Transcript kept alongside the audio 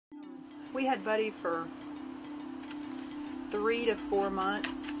We had Buddy for 3 to 4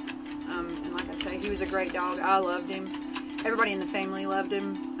 months, and like I say, he was a great dog. I loved him. Everybody in the family loved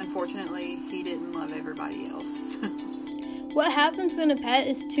him. Unfortunately, he didn't love everybody else. What happens when a pet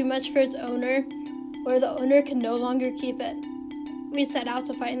is too much for its owner, or the owner can no longer keep it? We set out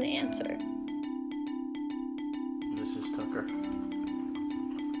to find the answer. This is Tucker.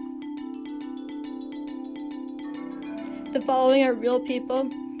 The following are real people,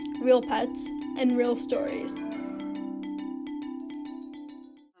 real pets, and real stories.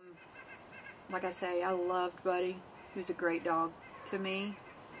 Like I say, I loved Buddy. He was a great dog to me.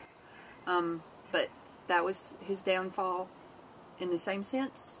 But that was his downfall in the same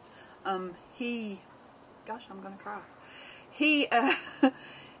sense. Gosh, I'm gonna cry. He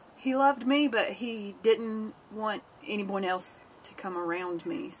loved me, but he didn't want anyone else to come around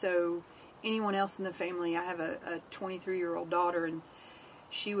me. So anyone else in the family, I have a 23-year-old daughter, and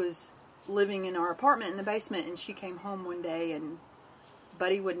she was living in our apartment in the basement, and she came home one day, and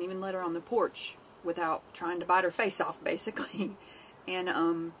Buddy wouldn't even let her on the porch without trying to bite her face off, basically. And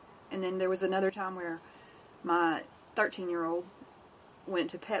then there was another time where my 13-year-old went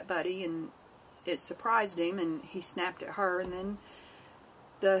to pet Buddy, and it surprised him, and he snapped at her, and then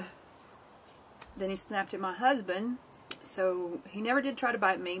he snapped at my husband. So he never did try to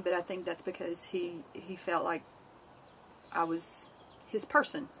bite me, but I think that's because he felt like I was his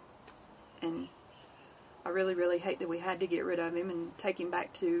person. And I really, really hate that we had to get rid of him and take him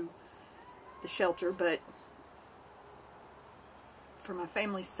back to the shelter, but for my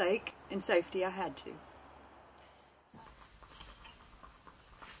family's sake and safety, I had to.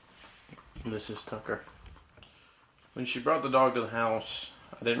 This is Tucker. When she brought the dog to the house,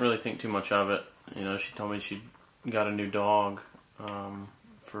 I didn't really think too much of it. You know, she told me she got a new dog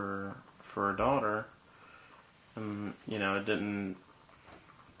for her daughter, and you know, it didn't.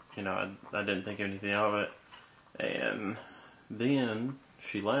 You know, I didn't think anything of it, and then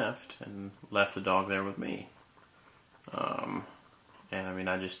she left the dog there with me. And I mean,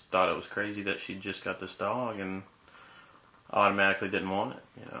 I just thought it was crazy that she just got this dog and automatically didn't want it,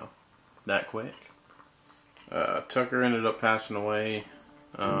 you know, that quick. Tucker ended up passing away,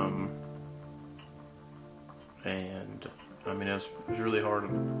 and I mean, it was really hard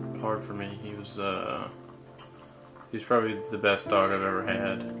for me. He was probably the best dog I've ever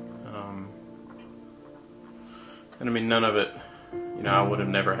had, and I mean, none of it, you know, I would have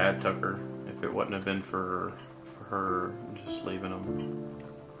never had Tucker if it wouldn't have been for her just leaving him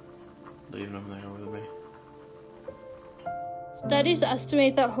there with me. Studies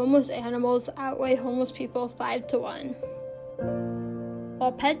estimate that homeless animals outweigh homeless people 5 to 1.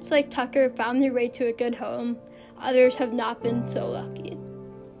 While pets like Tucker found their way to a good home, others have not been so lucky.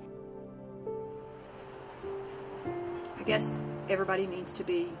 I guess everybody needs to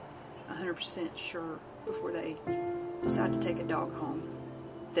be 100% sure before they decide to take a dog home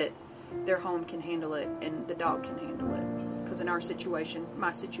that their home can handle it and the dog can handle it. Because in our situation,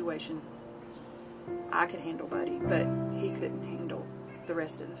 my situation, I could handle Buddy, but he couldn't handle the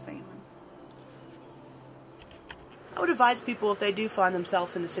rest of the family. I would advise people, if they do find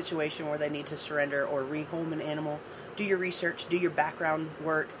themselves in a situation where they need to surrender or rehome an animal, do your research, do your background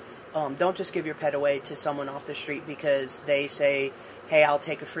work. Don't just give your pet away to someone off the street because they say, hey, I'll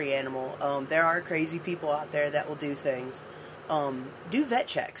take a free animal. There are crazy people out there that will do things. Do vet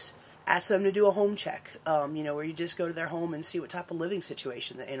checks. Ask them to do a home check, you know, where you just go to their home and see what type of living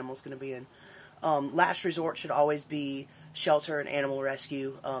situation the animal's going to be in. Last resort should always be shelter and animal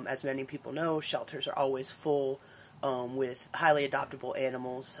rescue. As many people know, shelters are always full with highly adoptable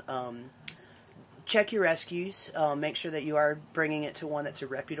animals. Check your rescues. Make sure that you are bringing it to one that's a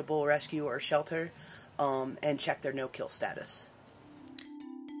reputable rescue or shelter, and check their no-kill status.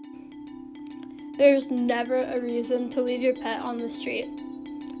 There's never a reason to leave your pet on the street.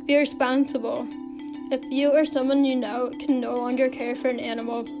 Be responsible. If you or someone you know can no longer care for an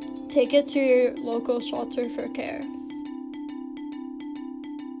animal, take it to your local shelter for care.